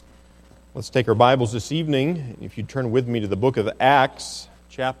Let's take our Bibles this evening. If you turn with me to the book of Acts,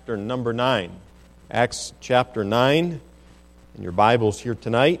 chapter number 9. Acts chapter 9 in your Bibles here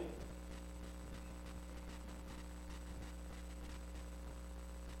tonight.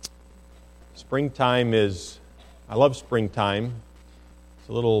 I love springtime. It's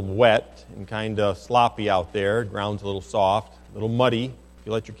a little wet and kind of sloppy out there. Ground's a little soft, a little muddy. If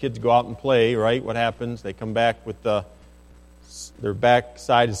you let your kids go out and play, right, what happens? They come back with their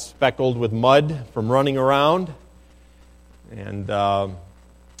backside is speckled with mud from running around. And so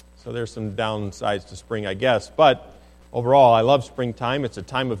there's some downsides to spring, I guess. But overall, I love springtime. It's a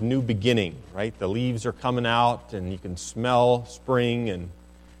time of new beginning, right? The leaves are coming out, and you can smell spring, and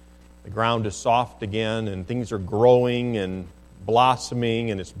the ground is soft again, and things are growing and blossoming,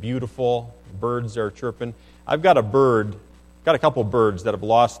 and it's beautiful. Birds are chirping. I've got a couple birds that have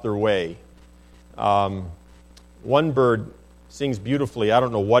lost their way. One bird sings beautifully. I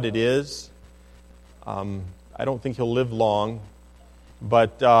don't know what it is. I don't think he'll live long.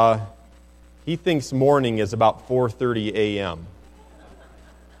 But he thinks morning is about 4:30 a.m.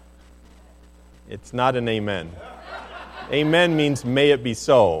 It's not an amen. Amen means may it be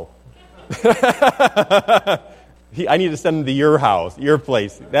so. I need to send him to your house, your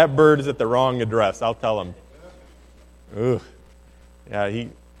place. That bird is at the wrong address. I'll tell him. Ugh. Yeah,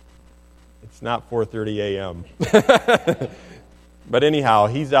 it's not 4:30 a.m. But anyhow,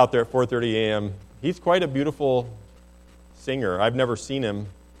 he's out there at 4:30 a.m. He's quite a beautiful singer. I've never seen him.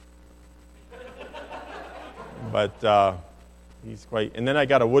 But he's quite... And then I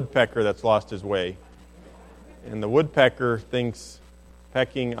got a woodpecker that's lost his way. And the woodpecker thinks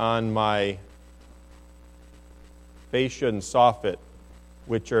pecking on my fascia and soffit,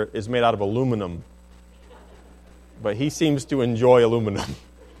 which is made out of aluminum. But he seems to enjoy aluminum.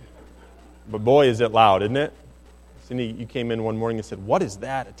 But boy, is it loud, isn't it? Cindy, you came in one morning and said, "What is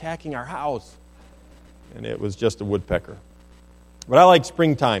that attacking our house?" And it was just a woodpecker. But I like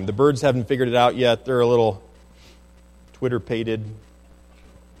springtime. The birds haven't figured it out yet. They're a little twitter-pated.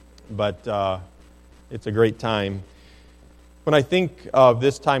 But it's a great time. When I think of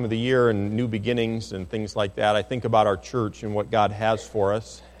this time of the year and new beginnings and things like that, I think about our church and what God has for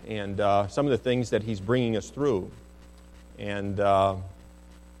us and some of the things that He's bringing us through and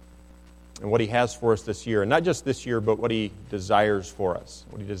what He has for us this year. And not just this year, but what He desires for us,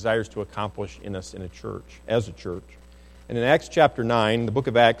 what He desires to accomplish in us in a church, as a church. And in Acts chapter 9, the book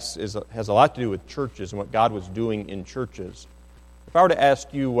of Acts has a lot to do with churches and what God was doing in churches. If I were to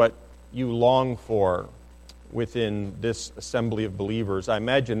ask you what you long for within this assembly of believers, I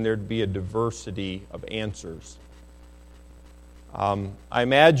imagine there'd be a diversity of answers. I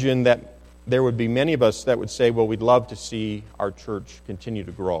imagine that there would be many of us that would say, well, we'd love to see our church continue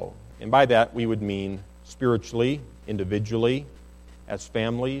to grow. And by that, we would mean spiritually, individually, as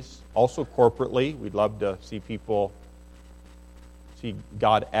families, also corporately. We'd love to see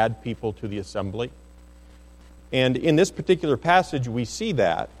God add people to the assembly. And in this particular passage, we see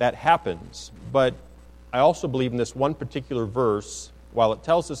that happens. But I also believe in this one particular verse, while it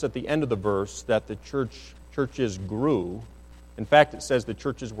tells us at the end of the verse that the churches grew, in fact, it says the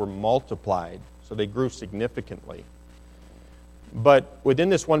churches were multiplied, so they grew significantly. But within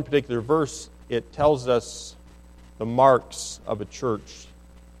this one particular verse, it tells us the marks of a church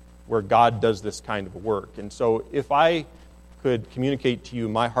where God does this kind of work. And so if I could communicate to you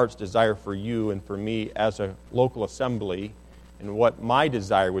my heart's desire for you and for me as a local assembly and what my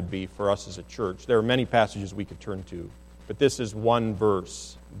desire would be for us as a church, there are many passages we could turn to, but this is one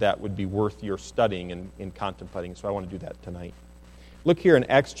verse that would be worth your studying and contemplating, so I want to do that tonight. Look here in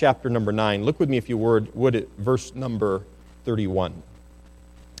Acts chapter number 9. Look with me, if you would, at verse number 31.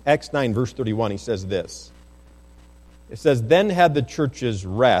 Acts 9, verse 31, he says this. It says, "Then had the churches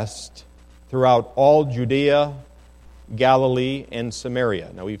rest throughout all Judea, Galilee, and Samaria."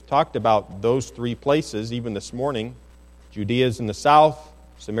 Now, we've talked about those three places even this morning. Judea is in the south,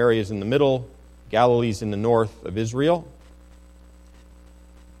 Samaria is in the middle, Galilee is in the north of Israel.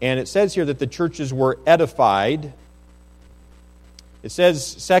 And it says here that the churches were edified. It says,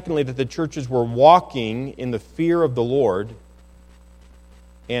 secondly, that the churches were walking in the fear of the Lord.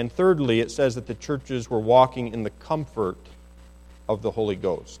 And thirdly, it says that the churches were walking in the comfort of the Holy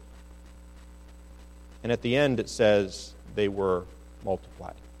Ghost. And at the end, it says they were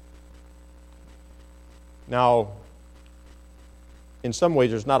multiplied. Now, in some ways,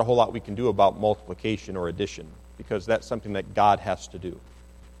 there's not a whole lot we can do about multiplication or addition, because that's something that God has to do.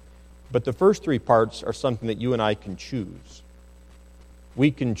 But the first three parts are something that you and I can choose. We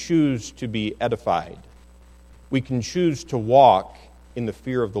can choose to be edified. We can choose to walk in the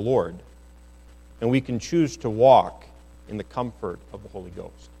fear of the Lord. And we can choose to walk in the comfort of the Holy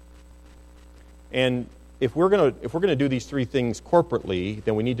Ghost. And if we're going to do these three things corporately,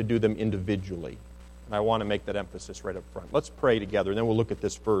 then we need to do them individually. And I want to make that emphasis right up front. Let's pray together, and then we'll look at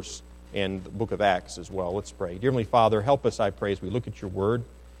this verse and the book of Acts as well. Let's pray. Dear Heavenly Father, help us, I pray, as we look at your word.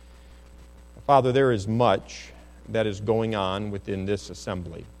 Father, there is much that is going on within this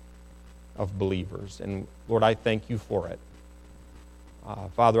assembly of believers. And Lord, I thank you for it.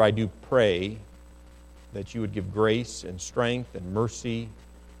 Father, I do pray that you would give grace and strength and mercy.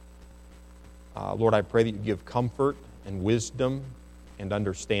 Lord, I pray that you give comfort and wisdom and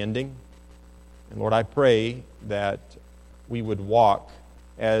understanding. And Lord, I pray that we would walk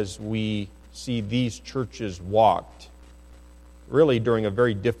as we see these churches walked, really during a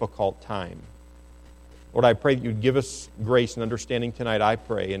very difficult time. Lord, I pray that you'd give us grace and understanding tonight, I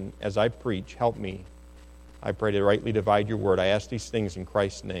pray, and as I preach, help me. I pray to rightly divide your word. I ask these things in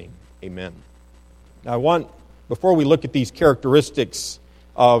Christ's name. Amen. Now, before we look at these characteristics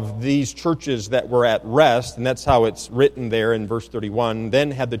of these churches that were at rest, and that's how it's written there in verse 31, then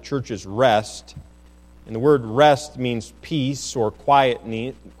had the churches rest. And the word rest means peace or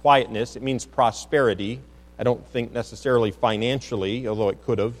quietness. It means prosperity. I don't think necessarily financially, although it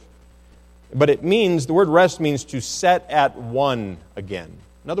could have. But the word rest means to set at one again.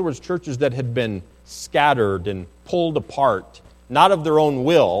 In other words, churches that had been scattered and pulled apart, not of their own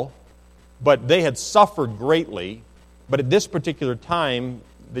will, but they had suffered greatly. But at this particular time,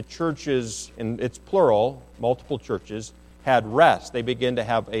 the churches, and it's plural, multiple churches, had rest. They began to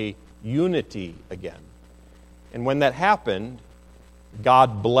have a unity again. And when that happened,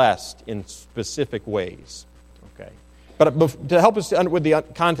 God blessed in specific ways. Okay. But to help us with the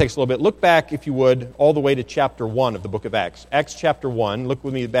context a little bit, look back, if you would, all the way to chapter 1 of the book of Acts. Acts chapter 1, look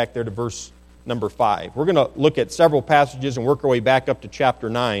with me back there to verse number 5. We're going to look at several passages and work our way back up to chapter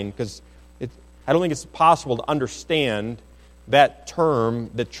 9, because I don't think it's possible to understand that term,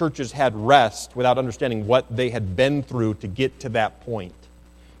 that churches had rest, without understanding what they had been through to get to that point.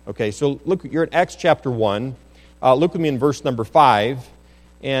 Okay, so look, you're at Acts chapter 1. Look with me in verse number 5.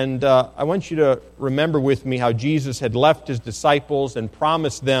 And I want you to remember with me how Jesus had left his disciples and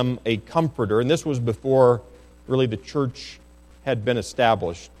promised them a comforter. And this was before, really, the church had been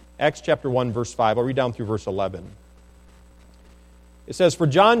established. Acts chapter 1, verse 5. I'll read down through verse 11. It says, "For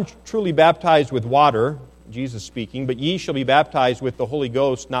John truly baptized with water," Jesus speaking, "but ye shall be baptized with the Holy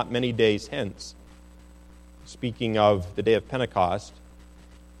Ghost not many days hence." Speaking of the day of Pentecost.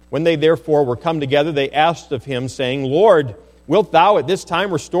 "When they therefore were come together, they asked of him, saying, Lord, wilt thou at this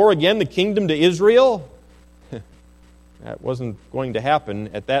time restore again the kingdom to Israel?" That wasn't going to happen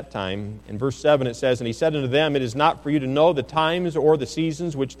at that time. In verse 7 it says, "And he said unto them, It is not for you to know the times or the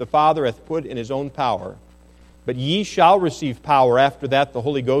seasons which the Father hath put in his own power. But ye shall receive power after that the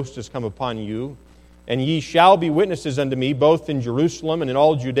Holy Ghost is come upon you. And ye shall be witnesses unto me, both in Jerusalem and in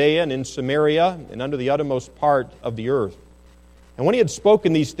all Judea and in Samaria and unto the uttermost part of the earth. And when he had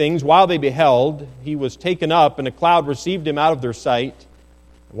spoken these things, while they beheld, he was taken up, and a cloud received him out of their sight.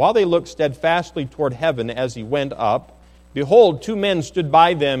 While they looked steadfastly toward heaven as he went up, behold, two men stood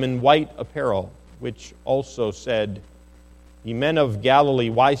by them in white apparel, which also said, Ye men of Galilee,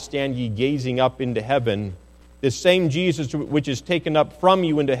 why stand ye gazing up into heaven? This same Jesus which is taken up from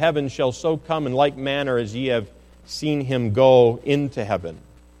you into heaven shall so come in like manner as ye have seen him go into heaven."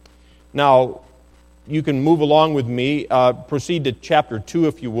 Now, you can move along with me. Proceed to chapter 2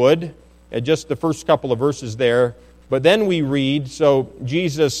 if you would. Just the first couple of verses there. But then we read, so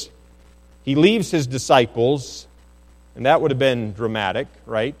Jesus, he leaves his disciples, and that would have been dramatic,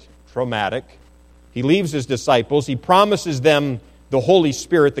 right? Traumatic. He leaves his disciples. He promises them the Holy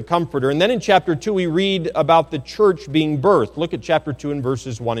Spirit, the Comforter. And then in chapter 2 we read about the church being birthed. Look at chapter 2 in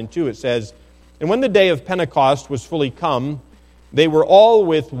verses 1 and 2. It says, "And when the day of Pentecost was fully come, they were all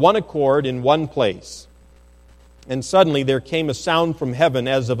with one accord in one place. And suddenly there came a sound from heaven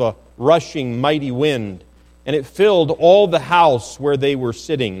as of a rushing mighty wind, and it filled all the house where they were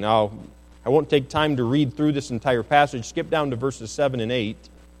sitting." Now, I won't take time to read through this entire passage. Skip down to verses 7 and 8.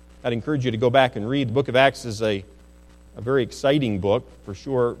 I'd encourage you to go back and read. The book of Acts is a very exciting book, for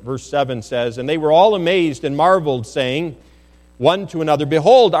sure. Verse 7 says, "And they were all amazed and marveled, saying one to another,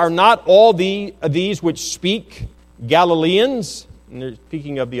 Behold, are not all these which speak Galileans?" And they're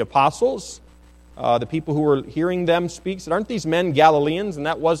speaking of the apostles, the people who were hearing them speak. Said, "Aren't these men Galileans?" And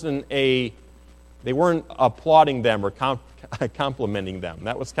that wasn't they weren't applauding them or complimenting them.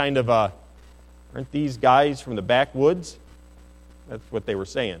 That was kind of aren't these guys from the backwoods? That's what they were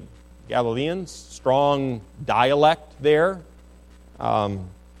saying. Galileans, strong dialect there. In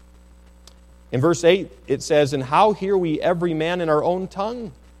verse 8 it says, "And how hear we every man in our own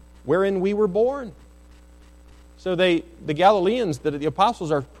tongue, wherein we were born?" So the Galileans, the apostles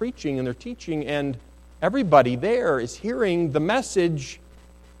are preaching and they're teaching, and everybody there is hearing the message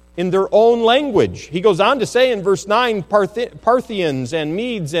in their own language. He goes on to say in verse 9, Parthians and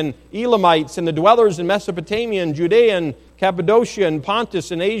Medes and Elamites and the dwellers in Mesopotamia and Judea and Cappadocia and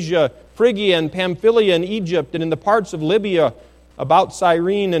Pontus and Asia, Phrygia and Pamphylia and Egypt, and in the parts of Libya about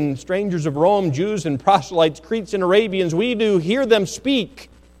Cyrene, and strangers of Rome, Jews and proselytes, Cretes and Arabians, we do hear them speak.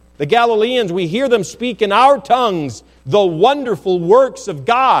 The Galileans, we hear them speak in our tongues the wonderful works of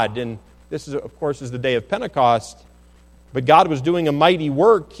God. And this, is, of course, is the day of Pentecost. But God was doing a mighty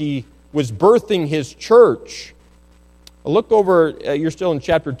work. He was birthing His church. Look over, you're still in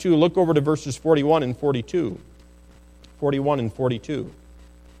chapter 2, look over to verses 41 and 42. 41 and 42.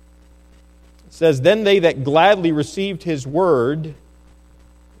 It says, Then they that gladly received His word,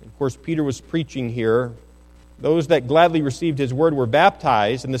 of course Peter was preaching here, those that gladly received His word were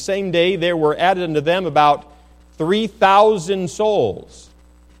baptized, and the same day there were added unto them about 3,000 souls.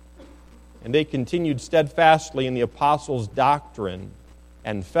 And they continued steadfastly in the apostles' doctrine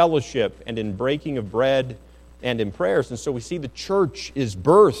and fellowship and in breaking of bread and in prayers. And so we see the church is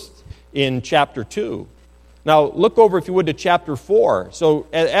birthed in chapter 2. Now look over, if you would, to chapter 4. So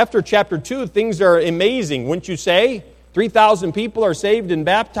after chapter 2, things are amazing, wouldn't you say? 3,000 people are saved and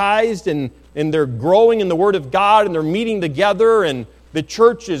baptized, and they're growing in the Word of God, and they're meeting together, and the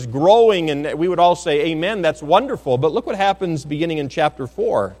church is growing, and we would all say, amen, that's wonderful. But look what happens beginning in chapter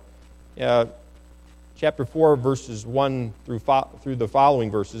 4. Chapter 4, verses 1 through the following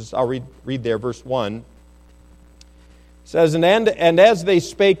verses. I'll read there, verse 1. It says, And as they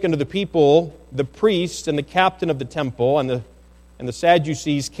spake unto the people, the priests and the captain of the temple and the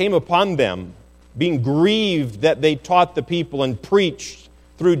Sadducees came upon them, being grieved that they taught the people and preached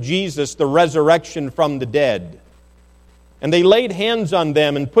through Jesus the resurrection from the dead. And they laid hands on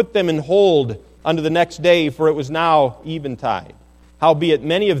them and put them in hold unto the next day, for it was now eventide. Howbeit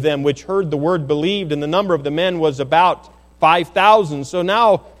many of them which heard the word believed, and the number of the men was about 5,000. So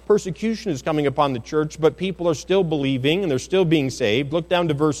now persecution is coming upon the church, but people are still believing and they're still being saved. Look down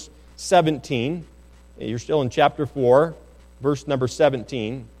to verse 17. You're still in chapter 4, verse number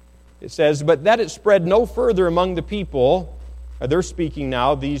 17. It says, But that it spread no further among the people, they're speaking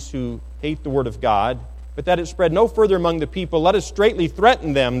now, these who hate the word of God, but that it spread no further among the people, let us straitly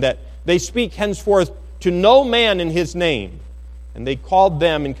threaten them that they speak henceforth to no man in His name. And they called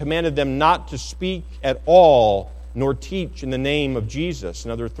them and commanded them not to speak at all, nor teach in the name of Jesus.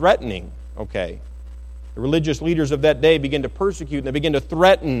 Now they're threatening, okay. The religious leaders of that day begin to persecute, and they begin to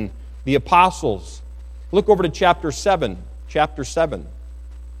threaten the apostles. Look over to chapter 7. Chapter 7,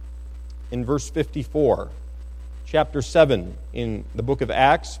 in verse 54. Chapter 7 in the book of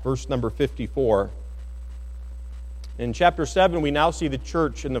Acts, verse number 54. In chapter 7, we now see the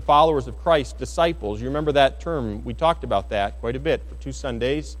church and the followers of Christ, disciples. You remember that term. We talked about that quite a bit for 2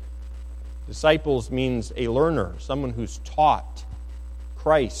 Sundays. Disciples means a learner, someone who's taught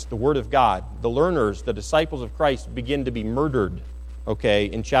Christ, the Word of God. The learners, the disciples of Christ, begin to be murdered, okay,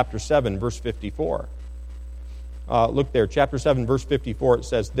 in chapter 7, verse 54. Look there, chapter 7, verse 54, it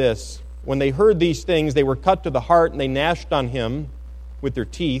says this, When they heard these things, they were cut to the heart, and they gnashed on him with their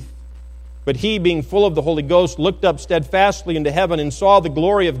teeth. But he, being full of the Holy Ghost, looked up steadfastly into heaven and saw the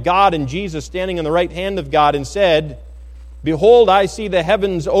glory of God and Jesus standing on the right hand of God, and said, Behold, I see the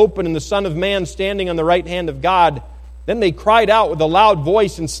heavens open and the Son of Man standing on the right hand of God. Then they cried out with a loud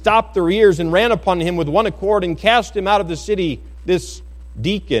voice and stopped their ears and ran upon him with one accord and cast him out of the city, this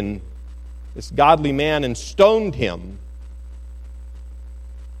deacon, this godly man, and stoned him.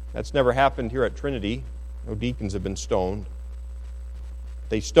 That's never happened here at Trinity. No deacons have been stoned.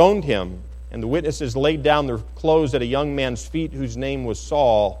 They stoned him, and the witnesses laid down their clothes at a young man's feet whose name was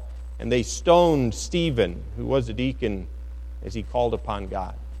Saul, and they stoned Stephen, who was a deacon, as he called upon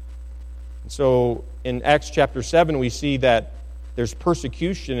God. And so in Acts chapter 7, we see that there's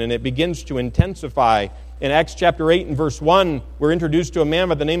persecution, and it begins to intensify. In Acts chapter 8 and verse 1, we're introduced to a man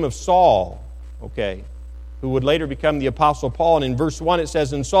by the name of Saul, okay, who would later become the Apostle Paul. And in verse 1 it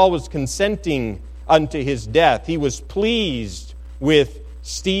says, And Saul was consenting unto his death. He was pleased with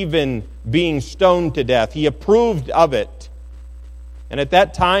Stephen being stoned to death. He approved of it. And at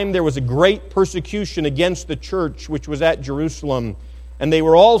that time there was a great persecution against the church which was at Jerusalem. And they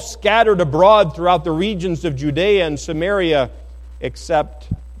were all scattered abroad throughout the regions of Judea and Samaria, except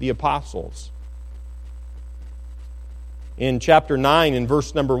the apostles. In chapter 9, in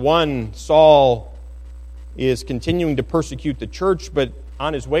verse number 1, Saul is continuing to persecute the church, but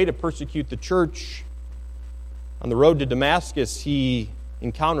on his way to persecute the church, on the road to Damascus, he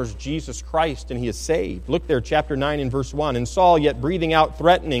encounters Jesus Christ and he is saved. Look there, chapter 9 and verse 1. And Saul, yet breathing out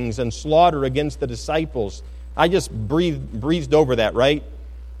threatenings and slaughter against the disciples, I just breezed over that, right?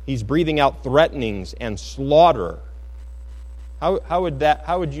 He's breathing out threatenings and slaughter. How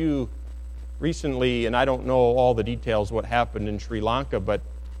would you recently, and I don't know all the details what happened in Sri Lanka, but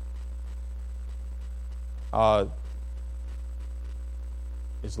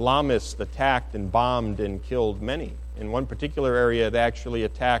Islamists attacked and bombed and killed many. In one particular area, they actually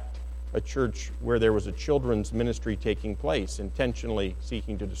attacked a church where there was a children's ministry taking place, intentionally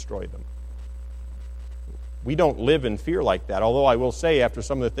seeking to destroy them. We don't live in fear like that, although I will say, after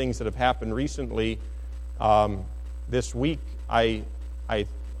some of the things that have happened recently, this week,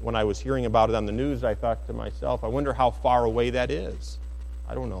 when I was hearing about it on the news, I thought to myself, I wonder how far away that is.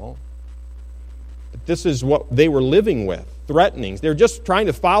 I don't know. But this is what they were living with, threatenings. They're just trying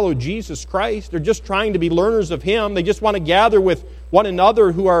to follow Jesus Christ. They're just trying to be learners of Him. They just want to gather with one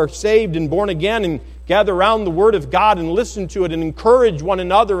another who are saved and born again and gather around the Word of God and listen to it and encourage one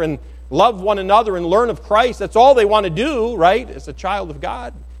another and love one another and learn of Christ. That's all they want to do, right, as a child of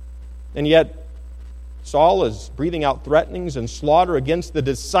God. And yet, Saul is breathing out threatenings and slaughter against the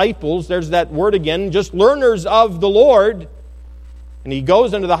disciples. There's that word again, just learners of the Lord. And he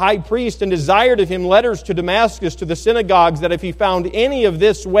goes unto the high priest and desired of him letters to Damascus, to the synagogues, that if he found any of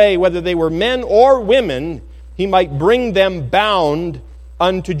this way, whether they were men or women, he might bring them bound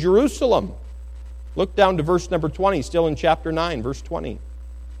unto Jerusalem. Look down to verse number 20, still in chapter 9, verse 20. Of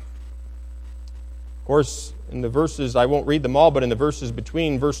course, in the verses, I won't read them all, but in the verses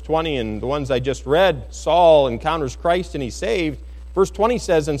between verse 20 and the ones I just read, Saul encounters Christ and he's saved. Verse 20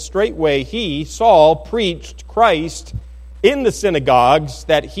 says, and straightway he, Saul, preached Christ in the synagogues,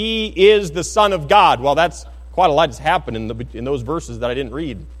 that he is the Son of God. Well, that's quite a lot has happened in those verses that I didn't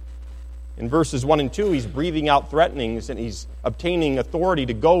read. In verses 1 and 2, he's breathing out threatenings and he's obtaining authority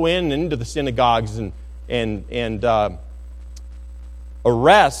to go into the synagogues and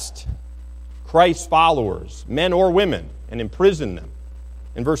arrest Christ's followers, men or women, and imprison them.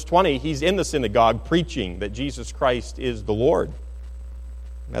 In verse 20, he's in the synagogue preaching that Jesus Christ is the Lord.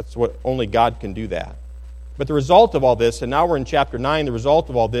 That's what only God can do that. But the result of all this, and now we're in chapter 9, the result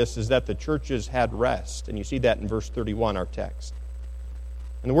of all this is that the churches had rest. And you see that in verse 31, our text.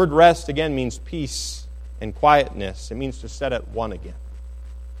 And the word rest, again, means peace and quietness. It means to set at one again.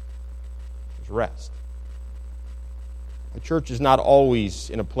 There's rest. A church is not always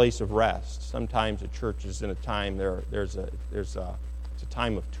in a place of rest. Sometimes a church is in a time, it's a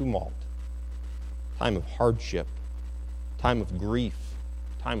time of tumult, time of hardship, time of grief,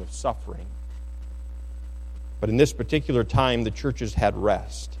 time of suffering. But in this particular time, the churches had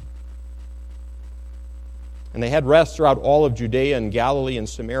rest. And they had rest throughout all of Judea and Galilee and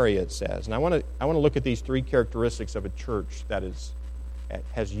Samaria, it says. And I want to look at these three characteristics of a church that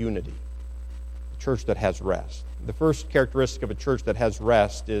has unity, a church that has rest. The first characteristic of a church that has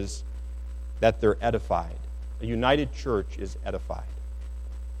rest is that they're edified. A united church is edified.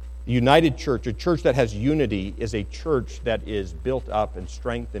 A united church, a church that has unity, is a church that is built up and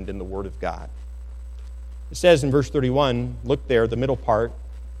strengthened in the Word of God. It says in verse 31, look there, the middle part,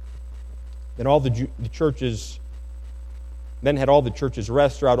 that all the churches, then had all the churches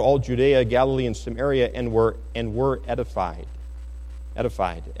rest throughout all Judea, Galilee, and Samaria, and were edified.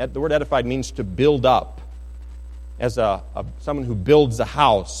 Edified. The word edified means to build up. As someone who builds a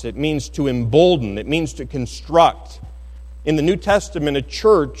house. It means to embolden. It means to construct. In the New Testament, a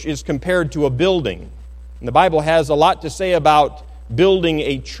church is compared to a building. And the Bible has a lot to say about building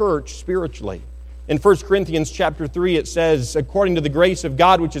a church spiritually. In 1 Corinthians chapter 3, it says, according to the grace of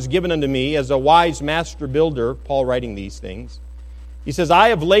God which is given unto me as a wise master builder, Paul writing these things, he says, I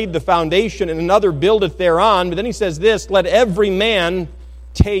have laid the foundation and another buildeth thereon. But then he says this, let every man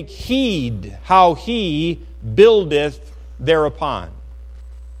take heed how he buildeth thereupon.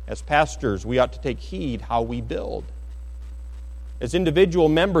 As pastors, we ought to take heed how we build. As individual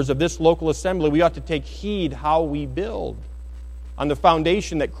members of this local assembly, we ought to take heed how we build on the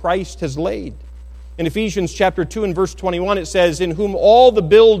foundation that Christ has laid. In Ephesians chapter 2 and verse 21, it says, in whom all the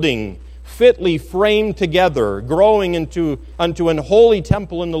building fitly framed together, growing unto an holy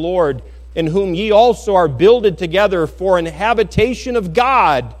temple in the Lord, in whom ye also are builded together for an habitation of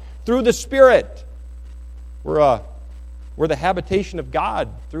God through the Spirit. We're the habitation of God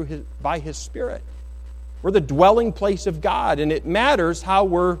by His Spirit. We're the dwelling place of God, and it matters how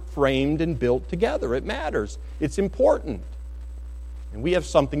we're framed and built together. It matters. It's important. And we have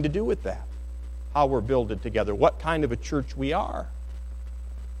something to do with that, how we're builded together, what kind of a church we are.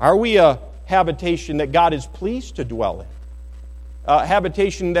 Are we a habitation that God is pleased to dwell in? A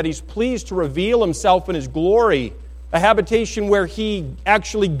habitation that He's pleased to reveal Himself in His glory? A habitation where He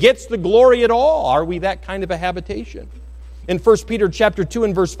actually gets the glory at all? Are we that kind of a habitation? In 1 Peter chapter 2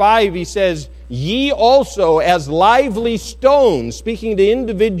 and verse 5, he says, "Ye also as lively stones," speaking to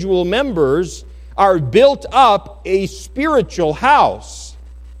individual members, "are built up a spiritual house,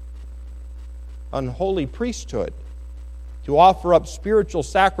 an holy priesthood, to offer up spiritual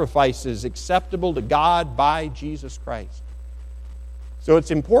sacrifices acceptable to God by Jesus Christ." So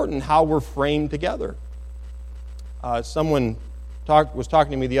it's important how we're framed together. Someone was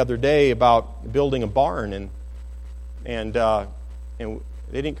talking to me the other day about building a barn, and they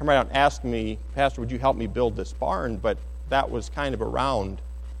didn't come right out and ask me, "Pastor, would you help me build this barn?" But that was kind of around,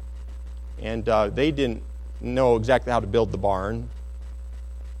 and they didn't know exactly how to build the barn.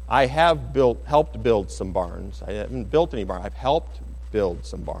 I have helped build some barns. I haven't built any barns. I've helped build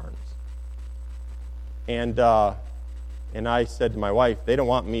some barns. And I said to my wife, they don't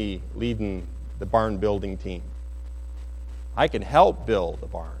want me leading the barn building team. I can help build a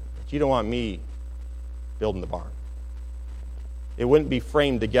barn, but you don't want me building the barn. It wouldn't be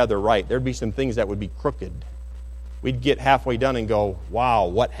framed together right. There'd be some things that would be crooked. We'd get halfway done and go, "Wow,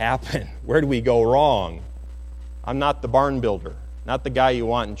 what happened? Where did we go wrong?" I'm not the barn builder, not the guy you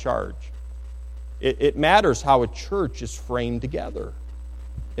want in charge. It matters how a church is framed together.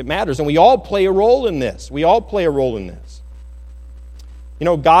 It matters, and we all play a role in this. We all play a role in this. You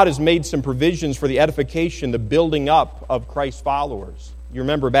know, God has made some provisions for the edification, the building up of Christ's followers. You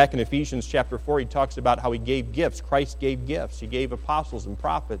remember back in Ephesians chapter 4, he talks about how he gave gifts. Christ gave gifts. He gave apostles and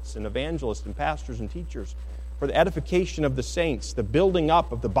prophets and evangelists and pastors and teachers for the edification of the saints, the building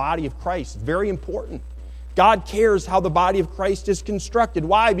up of the body of Christ. It's very important. God cares how the body of Christ is constructed.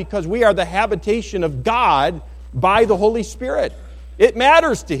 Why? Because we are the habitation of God by the Holy Spirit. It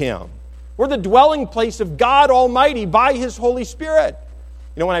matters to Him. We're the dwelling place of God Almighty by His Holy Spirit.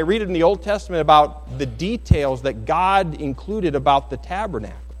 You know, when I read it in the Old Testament about the details that God included about the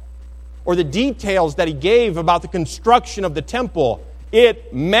tabernacle, or the details that He gave about the construction of the temple,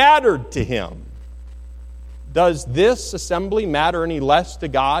 it mattered to Him. Does this assembly matter any less to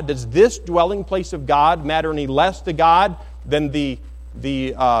God? Does this dwelling place of God matter any less to God than the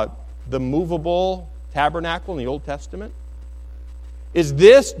movable tabernacle in the Old Testament? Is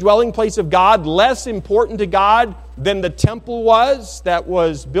this dwelling place of God less important to God than the temple was that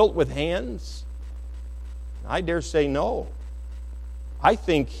was built with hands? I dare say no. I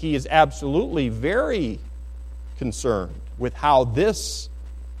think He is absolutely very concerned with how this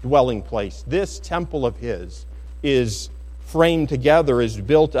dwelling place, this temple of His, is framed together, is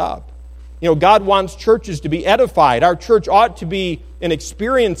built up. You know, God wants churches to be edified. Our church ought to be an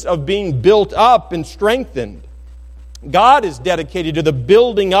experience of being built up and strengthened. God is dedicated to the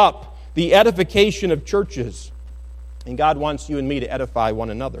building up, the edification of churches. And God wants you and me to edify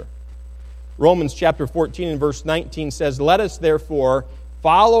one another. Romans chapter 14 and verse 19 says, "Let us therefore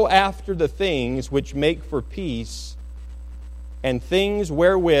follow after the things which make for peace, and things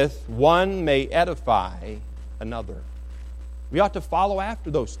wherewith one may edify another." We ought to follow after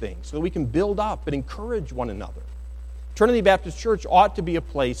those things so that we can build up and encourage one another. Trinity Baptist Church ought to be a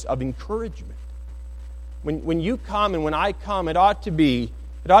place of encouragement. When you come and when I come, it ought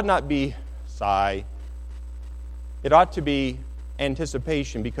not be sigh. It ought to be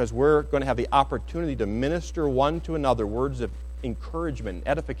anticipation, because we're going to have the opportunity to minister one to another words of encouragement,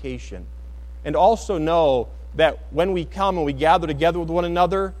 edification. And also know that when we come and we gather together with one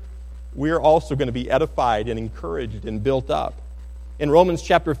another, we're also going to be edified and encouraged and built up. In Romans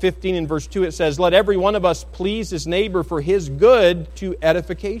chapter 15 and verse 2 it says, "Let every one of us please his neighbor for his good to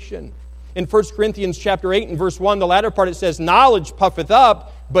edification." In 1 Corinthians chapter 8 and verse 1, the latter part, it says, "Knowledge puffeth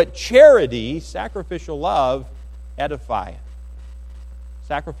up, but charity," sacrificial love, "edifieth."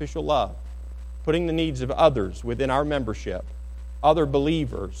 Sacrificial love, putting the needs of others within our membership, other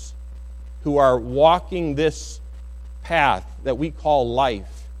believers who are walking this path that we call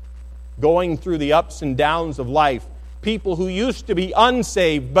life, going through the ups and downs of life, people who used to be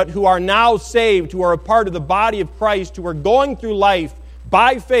unsaved but who are now saved, who are a part of the body of Christ, who are going through life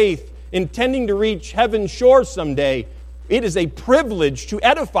by faith, intending to reach heaven's shore someday. It is a privilege to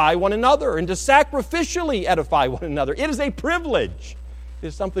edify one another and to sacrificially edify one another. It is a privilege. It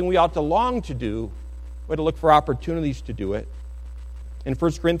is something we ought to long to do. We ought to look for opportunities to do it. In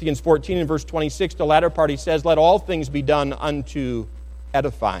 1 Corinthians 14 and verse 26, the latter part, he says, "Let all things be done unto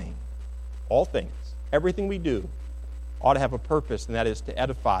edifying." All things, everything we do, ought to have a purpose, and that is to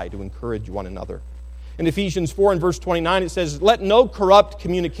edify, to encourage one another. In Ephesians 4 and verse 29, it says, "Let no corrupt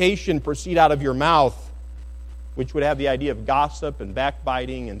communication proceed out of your mouth," which would have the idea of gossip and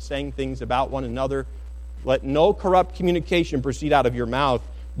backbiting and saying things about one another. "Let no corrupt communication proceed out of your mouth,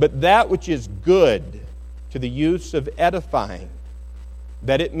 but that which is good to the use of edifying,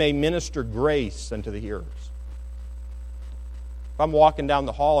 that it may minister grace unto the hearers." I'm walking down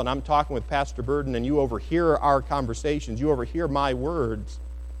the hall and I'm talking with Pastor Burden and you overhear our conversations, you overhear my words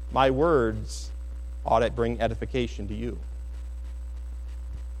ought to bring edification to you.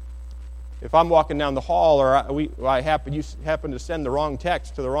 If I'm walking down the hall or you happen to send the wrong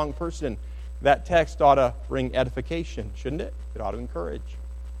text to the wrong person, that text ought to bring edification, shouldn't it? It ought to encourage.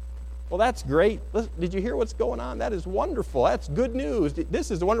 Well, that's great. Listen, did you hear what's going on? That is wonderful. That's good news.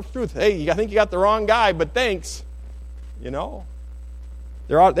 This is the wonderful truth. Hey, I think you got the wrong guy, but thanks.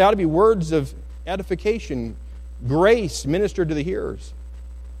 There ought to be words of edification, grace ministered to the hearers.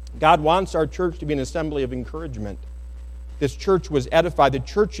 God wants our church to be an assembly of encouragement. This church was edified. The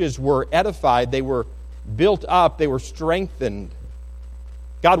churches were edified. They were built up. They were strengthened.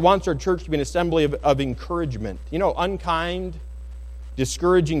 God wants our church to be an assembly of encouragement. Unkind,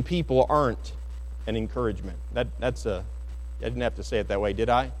 discouraging people aren't an encouragement. I didn't have to say it that way, did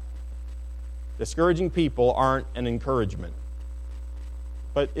I? Discouraging people aren't an encouragement.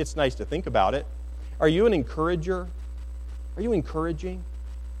 But it's nice to think about it. Are you an encourager? Are you encouraging?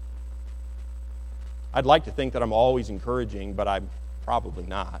 I'd like to think that I'm always encouraging, but I'm probably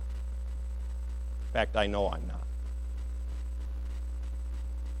not. In fact, I know I'm not.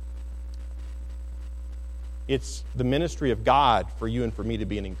 It's the ministry of God for you and for me to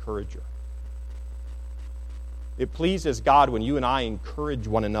be an encourager. It pleases God when you and I encourage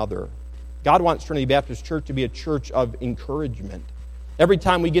one another. God wants Trinity Baptist Church to be a church of encouragement. Every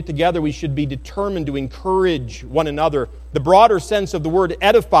time we get together, we should be determined to encourage one another. The broader sense of the word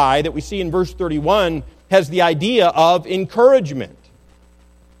edify that we see in verse 31 has the idea of encouragement.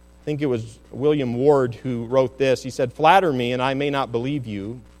 I think it was William Ward who wrote this. He said, "Flatter me and I may not believe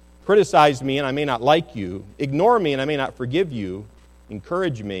you. Criticize me and I may not like you. Ignore me and I may not forgive you.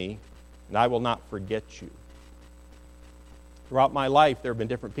 Encourage me and I will not forget you." Throughout my life, there have been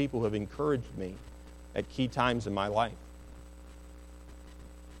different people who have encouraged me at key times in my life.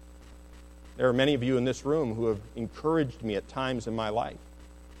 There are many of you in this room who have encouraged me at times in my life.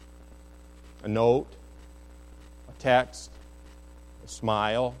 A note, a text, a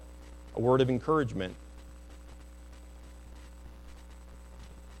smile, a word of encouragement.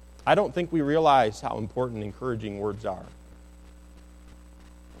 I don't think we realize how important encouraging words are.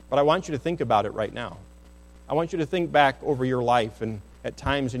 But I want you to think about it right now. I want you to think back over your life and at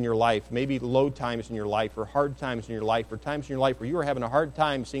times in your life, maybe low times in your life or hard times in your life or times in your life where you were having a hard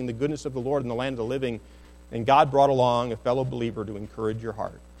time seeing the goodness of the Lord in the land of the living, and God brought along a fellow believer to encourage your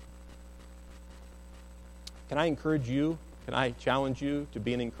heart. Can I encourage you? Can I challenge you to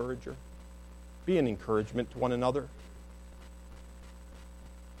be an encourager? Be an encouragement to one another.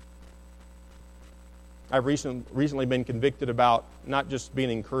 I've recently been convicted about not just being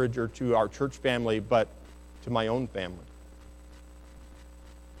an encourager to our church family, but to my own family.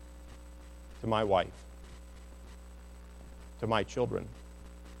 To my wife, to my children.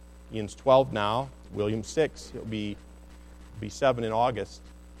 Ian's 12 now, William's 6. He'll be 7 in August.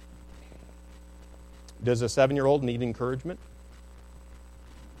 Does a 7-year-old need encouragement?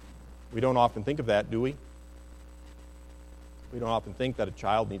 We don't often think of that, do we? We don't often think that a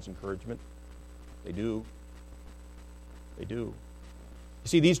child needs encouragement. They do. They do. You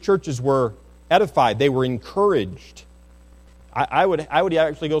see, these churches were edified. They were encouraged. I would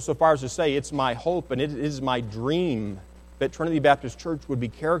actually go so far as to say it's my hope and it is my dream that Trinity Baptist Church would be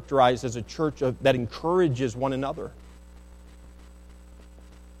characterized as a church that encourages one another.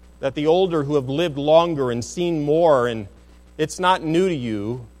 That the older who have lived longer and seen more, and it's not new to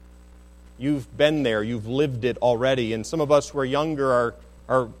you, you've been there, you've lived it already. And some of us who are younger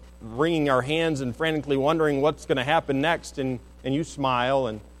are wringing our hands and frantically wondering what's going to happen next, and you smile.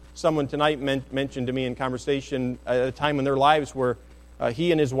 And someone tonight mentioned to me in conversation at a time in their lives where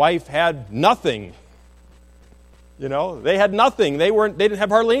he and his wife had nothing. They had nothing. They didn't have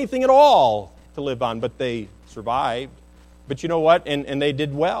hardly anything at all to live on, but they survived. But you know what? And they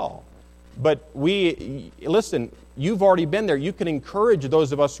did well. But listen, you've already been there. You can encourage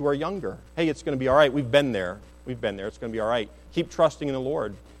those of us who are younger. Hey, it's going to be all right. We've been there. It's going to be all right. Keep trusting in the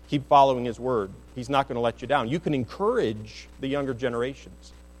Lord. Keep following His Word. He's not going to let you down. You can encourage the younger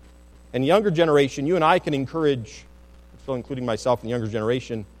generations. And younger generation, you and I can encourage, still including myself in the younger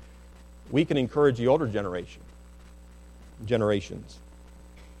generation, we can encourage the older generations.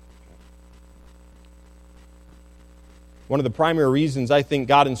 One of the primary reasons I think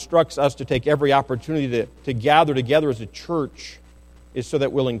God instructs us to take every opportunity to gather together as a church is so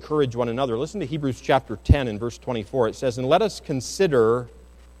that we'll encourage one another. Listen to Hebrews chapter 10 and verse 24. It says, "And let us consider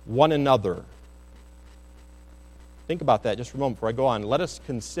one another." Think about that just for a moment before I go on. Let us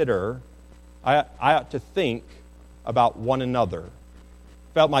consider, I ought to think about one another.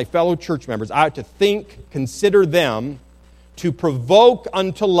 My fellow church members, I ought to consider them, to provoke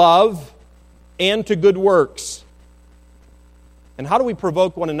unto love and to good works. And how do we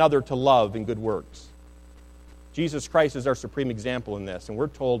provoke one another to love and good works? Jesus Christ is our supreme example in this, and we're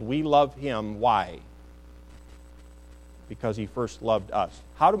told we love Him. Why? Because He first loved us.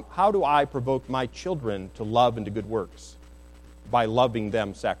 How do I provoke my children to love and to good works? By loving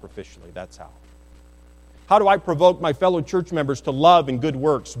them sacrificially. That's how. How do I provoke my fellow church members to love and good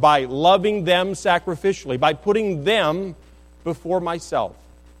works? By loving them sacrificially, by putting them before myself.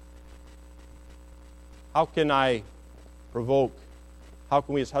 How can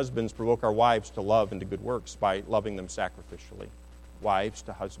we as husbands provoke our wives to love and to good works? By loving them sacrificially. Wives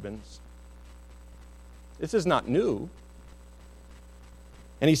to husbands. This is not new.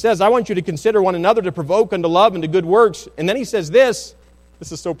 And he says, I want you to consider one another to provoke unto love and to good works. And then he says this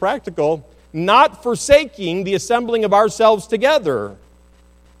is so practical, not forsaking the assembling of ourselves together,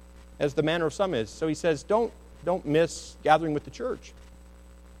 as the manner of some is. So he says, don't miss gathering with the church.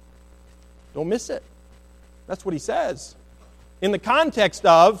 Don't miss it. That's what he says. In the context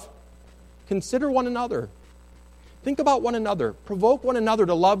of, consider one another. Think about one another. Provoke one another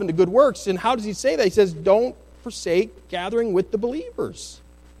to love and to good works. And how does he say that? He says, don't forsake gathering with the believers.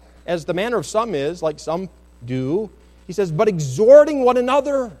 As the manner of some is, like some do. He says, but exhorting one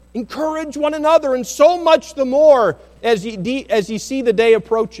another, encourage one another, and so much the more as you see the day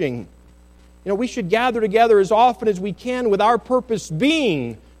approaching. We should gather together as often as we can with our purpose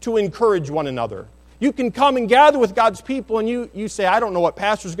being to encourage one another. You can come and gather with God's people and you say, I don't know what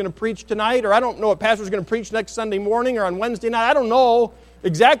pastor's going to preach tonight, or I don't know what pastor's going to preach next Sunday morning or on Wednesday night. I don't know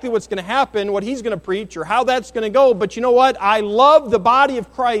exactly what's going to happen, what he's going to preach, or how that's going to go. But you know what? I love the body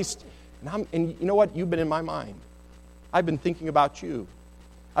of Christ. And you know what? You've been in my mind. I've been thinking about you.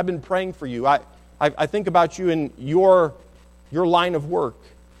 I've been praying for you. I think about you in your line of work.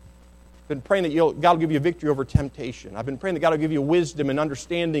 I've been praying that God will give you a victory over temptation. I've been praying that God will give you wisdom and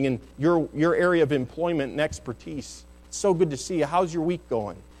understanding in your area of employment and expertise. It's so good to see you. How's your week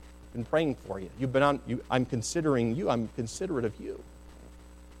going? I've been praying for you. I'm considering you. I'm considerate of you.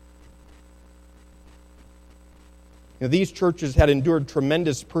 These churches had endured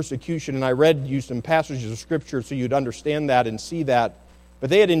tremendous persecution, and I read you some passages of Scripture so you'd understand that and see that.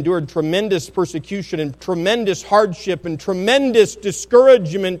 But they had endured tremendous persecution and tremendous hardship and tremendous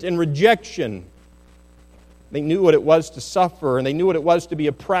discouragement and rejection. They knew what it was to suffer, and they knew what it was to be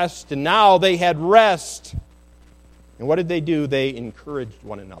oppressed, and now they had rest. And what did they do? They encouraged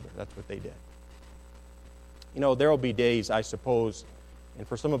one another. That's what they did. There will be days, I suppose, and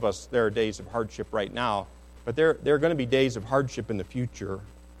for some of us there are days of hardship right now, but there are going to be days of hardship in the future.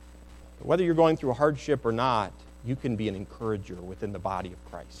 Whether you're going through a hardship or not, you can be an encourager within the body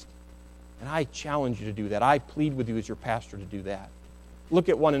of Christ. And I challenge you to do that. I plead with you as your pastor to do that. Look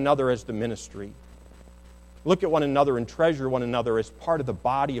at one another as the ministry. Look at one another and treasure one another as part of the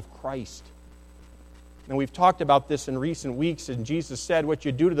body of Christ. And we've talked about this in recent weeks, and Jesus said, what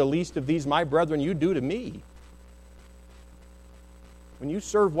you do to the least of these, my brethren, you do to me. When you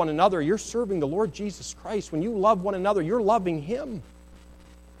serve one another, you're serving the Lord Jesus Christ. When you love one another, you're loving Him.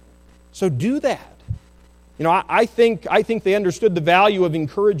 So do that. I think they understood the value of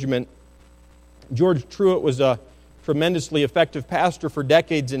encouragement. George Truett was a tremendously effective pastor for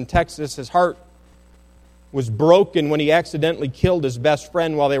decades in Texas. His heart was broken when he accidentally killed his best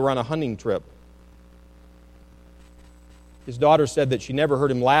friend while they were on a hunting trip. His daughter said that she never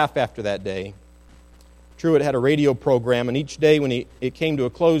heard him laugh after that day. Truett had a radio program, and each day when it came to a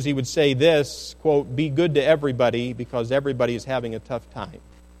close, he would say this, quote, be good to everybody because everybody is having a tough time.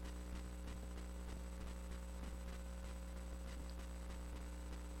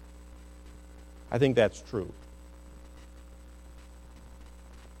 I think that's true.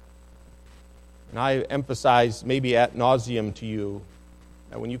 And I emphasize maybe ad nauseum to you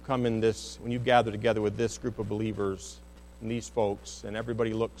that when you when you gather together with this group of believers and these folks, and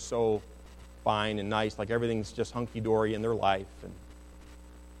everybody looks so fine and nice, like everything's just hunky-dory in their life, and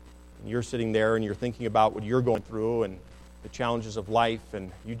you're sitting there and you're thinking about what you're going through and the challenges of life, and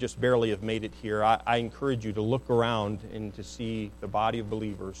you just barely have made it here. I encourage you to look around and to see the body of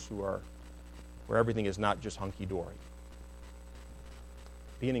believers where everything is not just hunky-dory.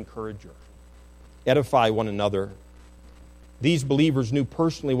 Be an encourager. Edify one another. These believers knew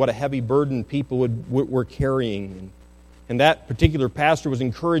personally what a heavy burden people were carrying. And that particular pastor was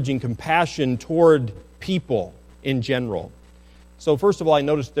encouraging compassion toward people in general. So first of all, I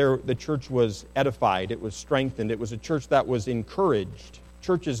noticed the church was edified. It was strengthened. It was a church that was encouraged.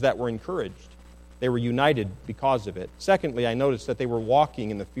 Churches that were encouraged. They were united because of it. Secondly, I noticed that they were walking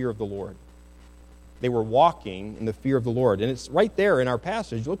in the fear of the Lord. They were walking in the fear of the Lord. And it's right there in our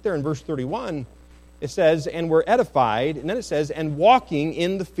passage. Look there in verse 31. it says, and were edified, and then it says, and walking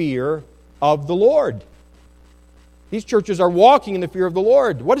in the fear of the Lord. These churches are walking in the fear of the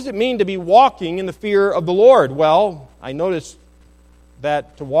Lord. What does it mean to be walking in the fear of the Lord? Well, I noticed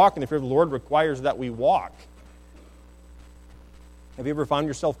that to walk in the fear of the Lord requires that we walk. Have you ever found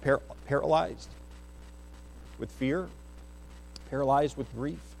yourself paralyzed with fear? Paralyzed with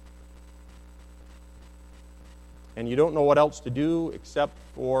grief? And you don't know what else to do except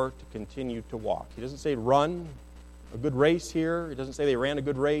for to continue to walk. He doesn't say run a good race here. He doesn't say they ran a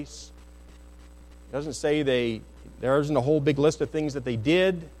good race. He doesn't say there isn't a whole big list of things that they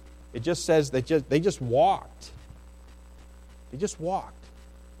did. It just says they just walked. They just walked.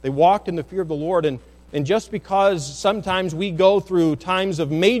 They walked in the fear of the Lord. And just because sometimes we go through times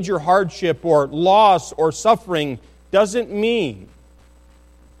of major hardship or loss or suffering doesn't mean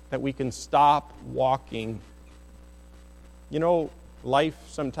that we can stop walking. You know, life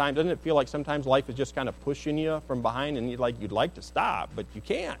sometimes, doesn't it feel like sometimes life is just kind of pushing you from behind and you'd like to stop, but you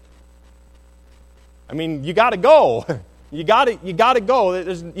can't. I mean, you got to go. You got to go.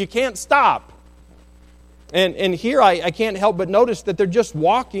 You can't stop. And here I can't help but notice that they're just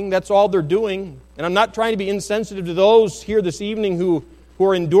walking. That's all they're doing. And I'm not trying to be insensitive to those here this evening who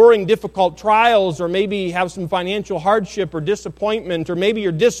are enduring difficult trials or maybe have some financial hardship or disappointment, or maybe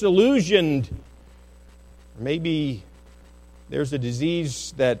you're disillusioned. Or maybe there's a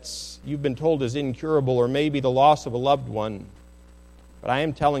disease that you've been told is incurable, or maybe the loss of a loved one. But I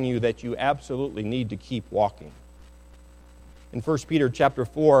am telling you that you absolutely need to keep walking. In 1 Peter chapter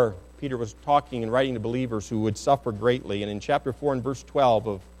 4, Peter was talking and writing to believers who would suffer greatly. And in chapter 4 and verse 12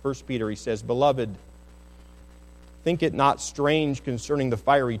 of 1 Peter, he says, "Beloved, think it not strange concerning the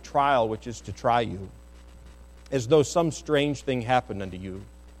fiery trial which is to try you, as though some strange thing happened unto you.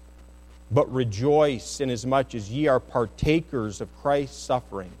 But rejoice inasmuch as ye are partakers of Christ's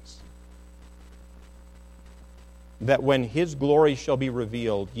sufferings, that when His glory shall be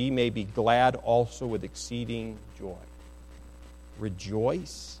revealed, ye may be glad also with exceeding joy."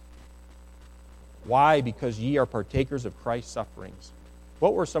 Rejoice. Why? Because ye are partakers of Christ's sufferings.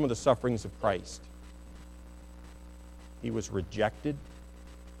 What were some of the sufferings of Christ? He was rejected.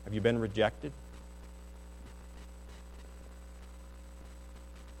 Have you been rejected?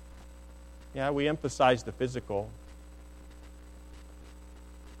 Yeah, we emphasize the physical.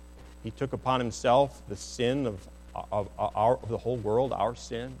 He took upon Himself the sin of the whole world, our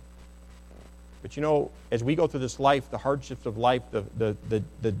sin. But you know, as we go through this life, the hardships of life,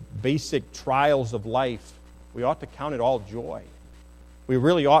 the basic trials of life, we ought to count it all joy. We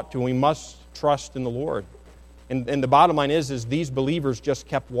really ought to, and we must trust in the Lord. And the bottom line is these believers just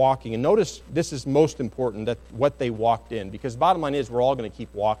kept walking. And notice this is most important, that what they walked in. Because the bottom line is we're all going to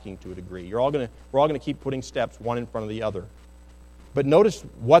keep walking to a degree. We're all going to keep putting steps one in front of the other. But notice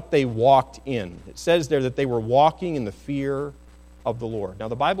what they walked in. It says there that they were walking in the fear of the Lord. Now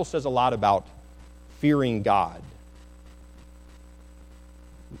the Bible says a lot about fearing God.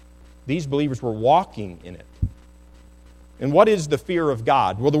 These believers were walking in it. And what is the fear of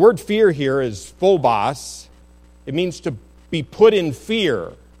God? Well, the word fear here is phobos. It means to be put in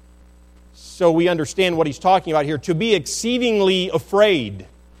fear. So we understand what he's talking about here. To be exceedingly afraid.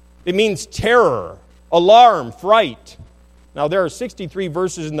 It means terror, alarm, fright. Now there are 63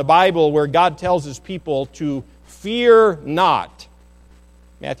 verses in the Bible where God tells His people to fear not.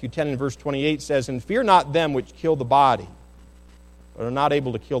 Matthew 10 and verse 28 says, "And fear not them which kill the body, but are not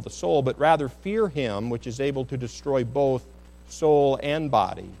able to kill the soul, but rather fear Him which is able to destroy both soul and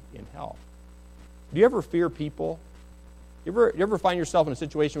body in hell." Do you ever fear people? You ever find yourself in a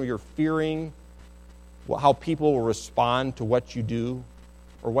situation where you're fearing how people will respond to what you do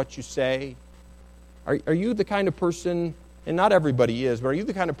or what you say? Are you the kind of person, and not everybody is, but are you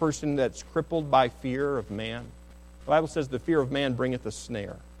the kind of person that's crippled by fear of man? The Bible says the fear of man bringeth a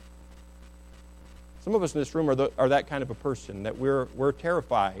snare. Some of us in this room are that kind of a person, that we're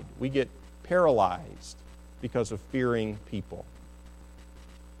terrified. We get paralyzed because of fearing people.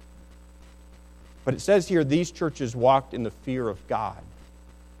 But it says here, these churches walked in the fear of God.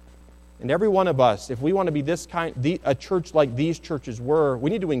 And every one of us, if we want to be a church like these churches were,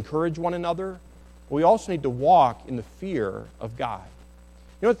 we need to encourage one another. But we also need to walk in the fear of God.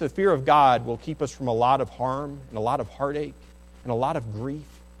 You know what? The fear of God will keep us from a lot of harm and a lot of heartache and a lot of grief.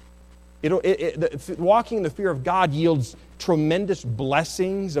 Walking in the fear of God yields tremendous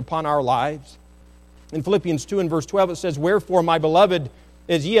blessings upon our lives. In Philippians 2 and verse 12 it says, "Wherefore, my beloved,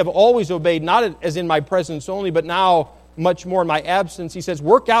 as ye have always obeyed, not as in my presence only, but now much more in my absence," he says,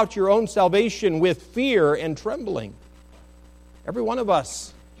 "work out your own salvation with fear and trembling." Every one of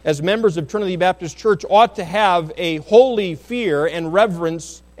us, as members of Trinity Baptist Church, ought to have a holy fear and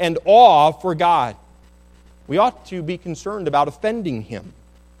reverence and awe for God. We ought to be concerned about offending him.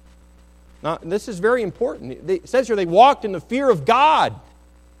 Now, this is very important. It says here they walked in the fear of God.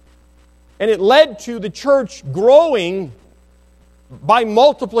 And it led to the church growing by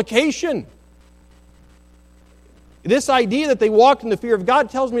multiplication. This idea that they walked in the fear of God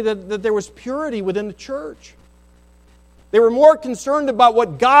tells me that there was purity within the church. They were more concerned about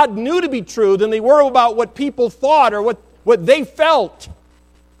what God knew to be true than they were about what people thought or what they felt.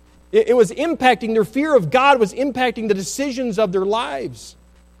 It was impacting, their fear of God was impacting the decisions of their lives.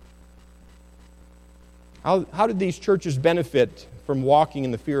 How did these churches benefit from walking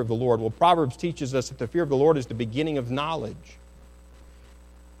in the fear of the Lord? Well, Proverbs teaches us that the fear of the Lord is the beginning of knowledge.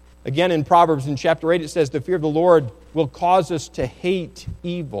 Again, in Proverbs in chapter 8, it says, the fear of the Lord will cause us to hate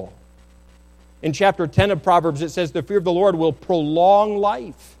evil. In chapter 10 of Proverbs, it says, the fear of the Lord will prolong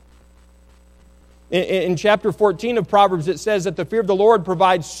life. In chapter 14 of Proverbs, it says that the fear of the Lord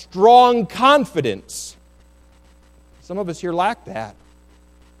provides strong confidence. Some of us here lack that.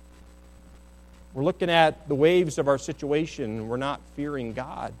 We're looking at the waves of our situation, and we're not fearing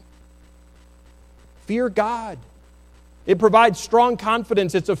God. Fear God. It provides strong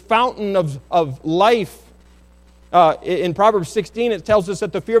confidence. It's a fountain of life. In Proverbs 16, it tells us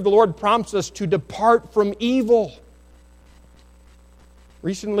that the fear of the Lord prompts us to depart from evil.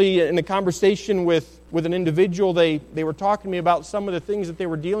 Recently, in a conversation with an individual, they were talking to me about some of the things that they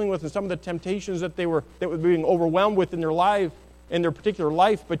were dealing with and some of the temptations that they were being overwhelmed with in their life, in their particular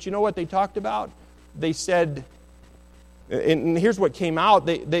life. But you know what they talked about? They said, and here's what came out.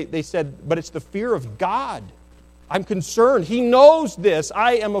 They said, but it's the fear of God. I'm concerned. He knows this.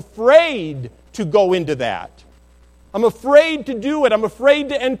 I am afraid to go into that. I'm afraid to do it. I'm afraid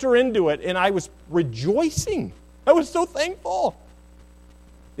to enter into it. And I was rejoicing. I was so thankful.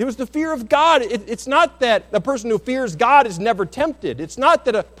 It was the fear of God. It's not that the person who fears God is never tempted. It's not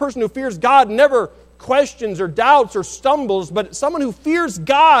that a person who fears God never questions or doubts or stumbles, but someone who fears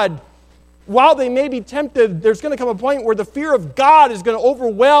God, while they may be tempted, there's going to come a point where the fear of God is going to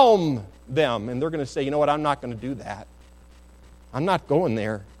overwhelm them. And they're going to say, you know what, I'm not going to do that. I'm not going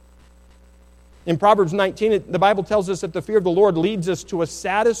there. In Proverbs 19, the Bible tells us that the fear of the Lord leads us to a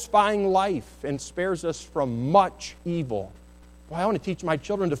satisfying life and spares us from much evil. Well, I want to teach my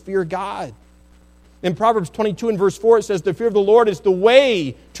children to fear God. In Proverbs 22 and verse 4, it says, the fear of the Lord is the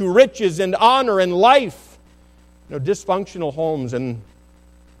way to riches and honor and life. You know, dysfunctional homes, and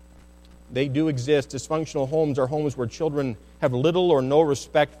they do exist. Dysfunctional homes are homes where children have little or no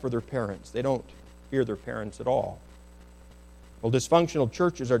respect for their parents. They don't fear their parents at all. Well, dysfunctional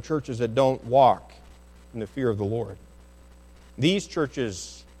churches are churches that don't walk in the fear of the Lord. These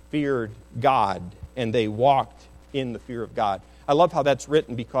churches feared God, and they walked in the fear of God. I love how that's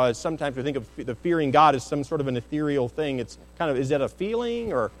written, because sometimes we think of the fearing God as some sort of an ethereal thing. It's kind of, is that a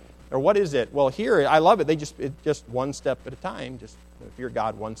feeling or what is it? Well, here, I love it. It's just one step at a time. Just fear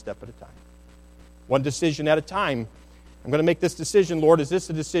God one step at a time. One decision at a time. I'm going to make this decision. Lord, is this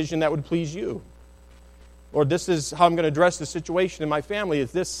a decision that would please you? Lord, this is how I'm going to address the situation in my family.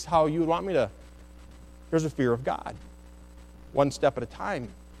 Is this how you would want me to? There's a fear of God. One step at a time.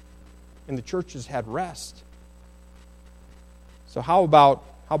 And the churches had rest. So how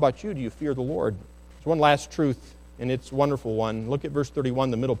about you? Do you fear the Lord? There's one last truth, and it's a wonderful one. Look at verse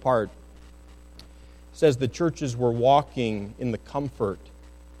 31, the middle part. It says the churches were walking in the comfort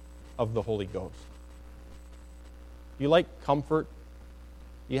of the Holy Ghost. Do you like comfort?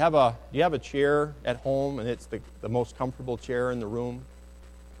 Do you have a chair at home, and it's the most comfortable chair in the room?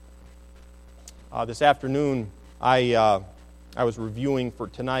 This afternoon, I was reviewing for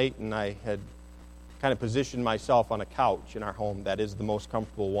tonight, and I had kind of positioned myself on a couch in our home that is the most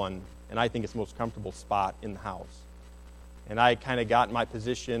comfortable one, and I think it's the most comfortable spot in the house. And I kind of got in my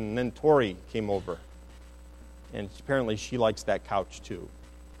position, and then Tori came over, and apparently she likes that couch too.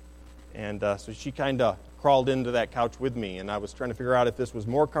 And so she kind of crawled into that couch with me, and I was trying to figure out if this was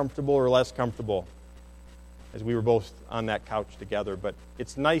more comfortable or less comfortable as we were both on that couch together. But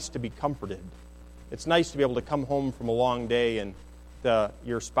it's nice to be comforted. It's nice to be able to come home from a long day and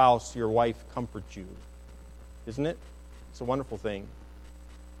your spouse, your wife, comfort you. Isn't it? It's a wonderful thing.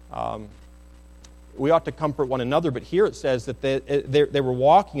 We ought to comfort one another, but here it says that they were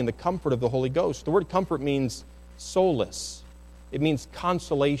walking in the comfort of the Holy Ghost. The word comfort means solace. It means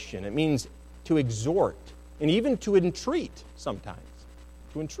consolation. It means to exhort, and even to entreat sometimes.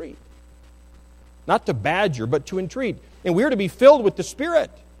 To entreat. Not to badger, but to entreat. And we are to be filled with the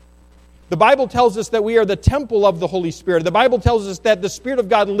Spirit. The Bible tells us that we are the temple of the Holy Spirit. The Bible tells us that the Spirit of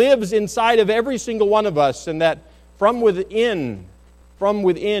God lives inside of every single one of us, and that from within,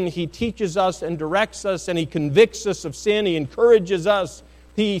 He teaches us and directs us, and He convicts us of sin. He encourages us.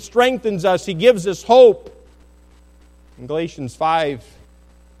 He strengthens us. He gives us hope. In Galatians 5,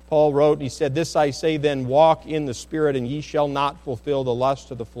 Paul wrote, he said, "This I say then, walk in the Spirit, and ye shall not fulfill the lust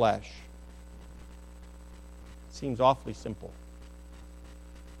of the flesh." It seems awfully simple.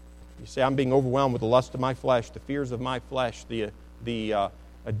 You say, I'm being overwhelmed with the lust of my flesh, the fears of my flesh, the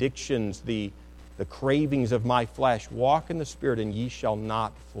addictions, the cravings of my flesh. Walk in the Spirit, and ye shall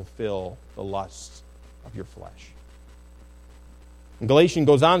not fulfill the lusts of your flesh. And Galatians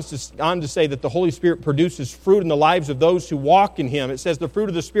goes on to say that the Holy Spirit produces fruit in the lives of those who walk in Him. It says the fruit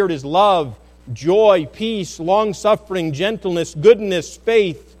of the Spirit is love, joy, peace, long-suffering, gentleness, goodness,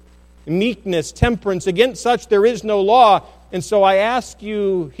 faith, meekness, temperance. Against such there is no law. And so I ask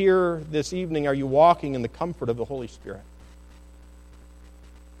you here this evening, are you walking in the comfort of the Holy Spirit?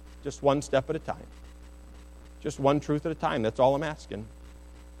 Just one step at a time. Just one truth at a time. That's all I'm asking.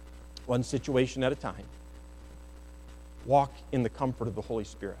 One situation at a time. Walk in the comfort of the Holy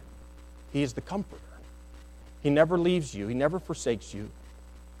Spirit. He is the comforter. He never leaves you. He never forsakes you.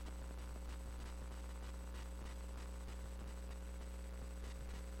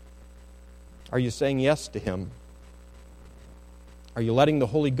 Are you saying yes to Him? Are you letting the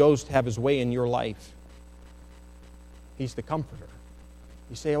Holy Ghost have His way in your life? He's the comforter.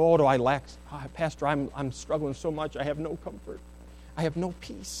 You say, oh, do I lack? Pastor, I'm struggling so much. I have no comfort. I have no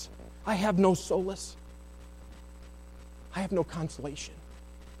peace. I have no solace. I have no consolation.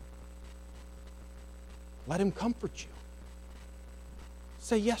 Let Him comfort you.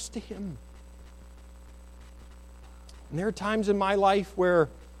 Say yes to Him. And there are times in my life where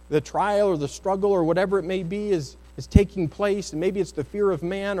the trial or the struggle or whatever it may be is taking place, and maybe it's the fear of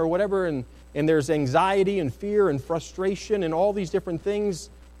man or whatever, and there's anxiety and fear and frustration and all these different things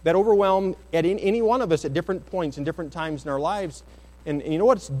that overwhelm any one of us at different points and different times in our lives. And you know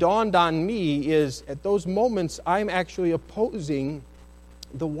what's dawned on me is at those moments I'm actually opposing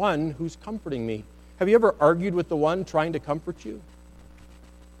the one who's comforting me. Have you ever argued with the one trying to comfort you?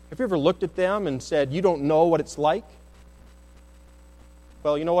 Have you ever looked at them and said, you don't know what it's like?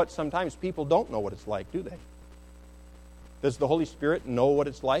 Well, you know what? Sometimes people don't know what it's like, do they? Does the Holy Spirit know what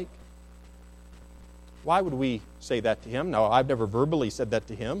it's like? Why would we say that to Him? No, I've never verbally said that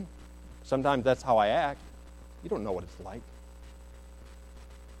to Him. Sometimes that's how I act. You don't know what it's like.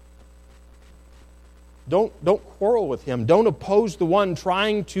 Don't quarrel with Him. Don't oppose the one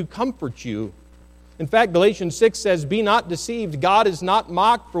trying to comfort you. In fact, Galatians 6 says, "Be not deceived, God is not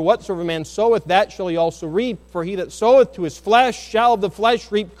mocked, for whatsoever man soweth, that shall he also reap. For he that soweth to his flesh shall of the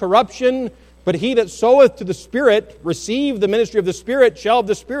flesh reap corruption, but he that soweth to the Spirit, receive the ministry of the Spirit, shall of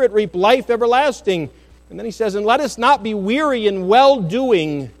the Spirit reap life everlasting." And then he says, "And let us not be weary in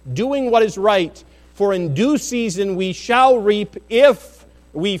well-doing, doing what is right, for in due season we shall reap if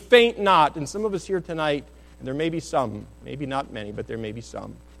we faint not." And some of us here tonight, and there may be some, maybe not many, but there may be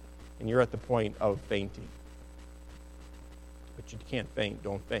some, and you're at the point of fainting. But you can't faint.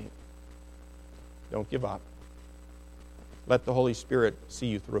 Don't faint. Don't give up. Let the Holy Spirit see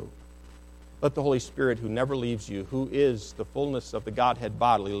you through. Let the Holy Spirit, who never leaves you, who is the fullness of the Godhead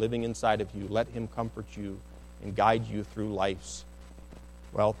bodily living inside of you, let Him comfort you and guide you through life.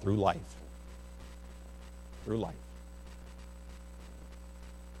 Through life.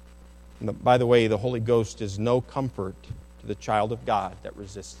 And by the way, the Holy Ghost is no comfort to the child of God that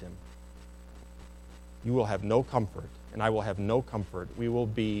resists Him. You will have no comfort, and I will have no comfort. We will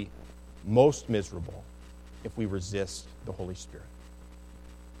be most miserable if we resist the Holy Spirit.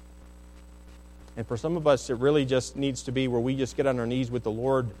 And for some of us, it really just needs to be where we just get on our knees with the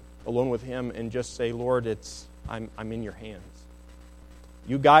Lord, alone with Him, and just say, Lord, I'm in your hands.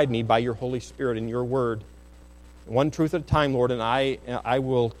 You guide me by your Holy Spirit and your word. One truth at a time, Lord, and I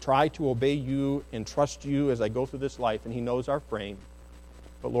will try to obey you and trust you as I go through this life, and He knows our frame.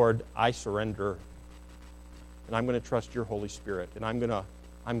 But Lord, I surrender, and I'm going to trust your Holy Spirit, and I'm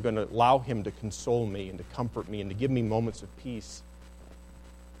going to allow Him to console me and to comfort me and to give me moments of peace,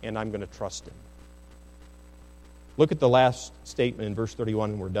 and I'm going to trust Him. Look at the last statement in verse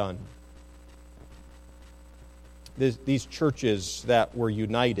 31 and we're done. These churches that were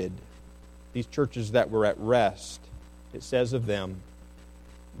united, these churches that were at rest, it says of them,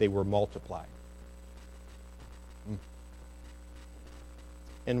 they were multiplied.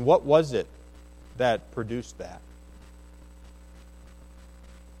 And what was it that produced that?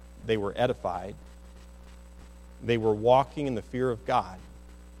 They were edified. They were walking in the fear of God.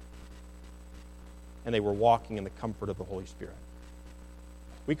 And they were walking in the comfort of the Holy Spirit.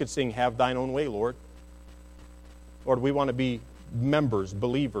 We could sing, "Have Thine Own Way, Lord." Lord, we want to be members,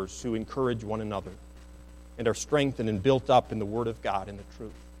 believers who encourage one another and are strengthened and built up in the Word of God and the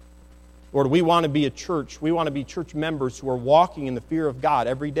truth. Lord, we want to be a church. We want to be church members who are walking in the fear of God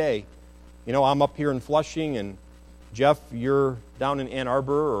every day. You know, I'm up here in Flushing, and Jeff, you're down in Ann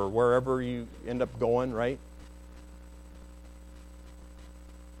Arbor or wherever you end up going, right?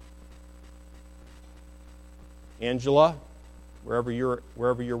 Angela, wherever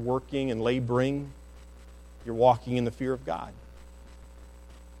you're working and laboring, you're walking in the fear of God.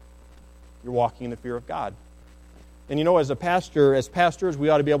 You're walking in the fear of God. And you know, as pastors, we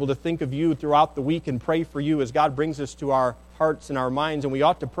ought to be able to think of you throughout the week and pray for you as God brings us to our hearts and our minds. And we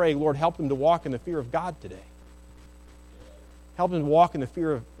ought to pray, Lord, help them to walk in the fear of God today. Help them to walk in the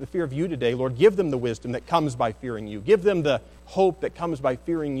fear of you today. Lord, give them the wisdom that comes by fearing you. Give them the hope that comes by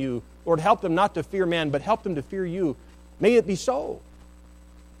fearing you. Lord, help them not to fear man, but help them to fear you. May it be so.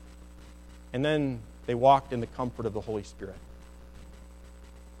 And then they walked in the comfort of the Holy Spirit.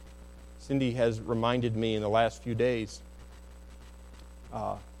 Cindy has reminded me in the last few days,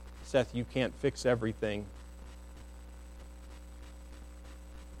 Seth, you can't fix everything.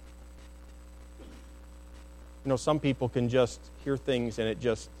 You know, some people can just hear things and it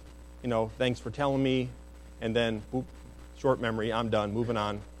just, thanks for telling me, and then, short memory, I'm done, moving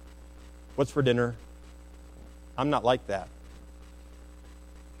on. What's for dinner? I'm not like that.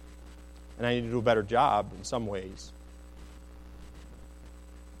 And I need to do a better job in some ways.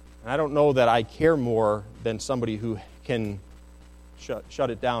 And I don't know that I care more than somebody who can shut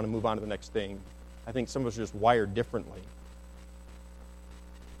it down and move on to the next thing. I think some of us are just wired differently.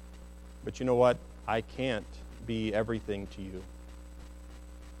 But you know what? I can't be everything to you.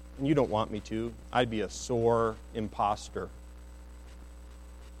 And you don't want me to. I'd be a sore imposter.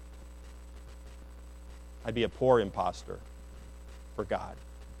 I'd be a poor imposter for God.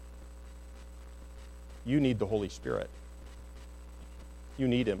 You need the Holy Spirit. You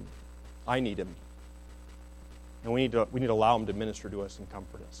need Him. I need Him. And we need to allow Him to minister to us and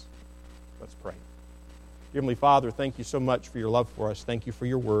comfort us. Let's pray. Dear Heavenly Father, thank you so much for your love for us. Thank you for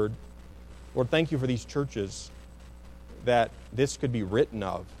your word. Lord, thank you for these churches that this could be written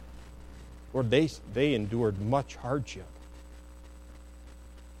of. Lord, they endured much hardship.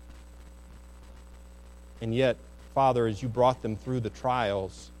 And yet, Father, as you brought them through the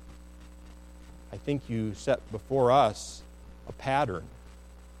trials, I think you set before us a pattern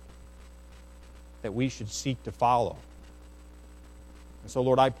that we should seek to follow. And so,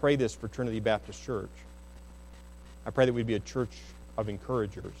 Lord, I pray this for Trinity Baptist Church. I pray that we'd be a church of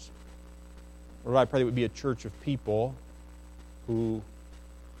encouragers. Lord, I pray that we'd be a church of people who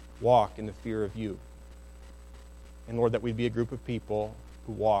walk in the fear of you. And Lord, that we'd be a group of people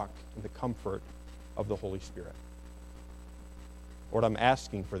who walk in the comfort of the Holy Spirit. Lord, I'm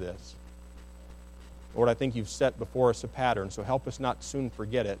asking for this. Lord, I think you've set before us a pattern, so help us not soon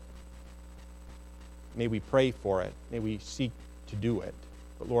forget it. May we pray for it. May we seek to do it.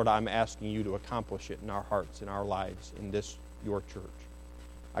 But Lord, I'm asking you to accomplish it in our hearts, in our lives, in this, your church.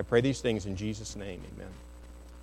 I pray these things in Jesus' name. Amen.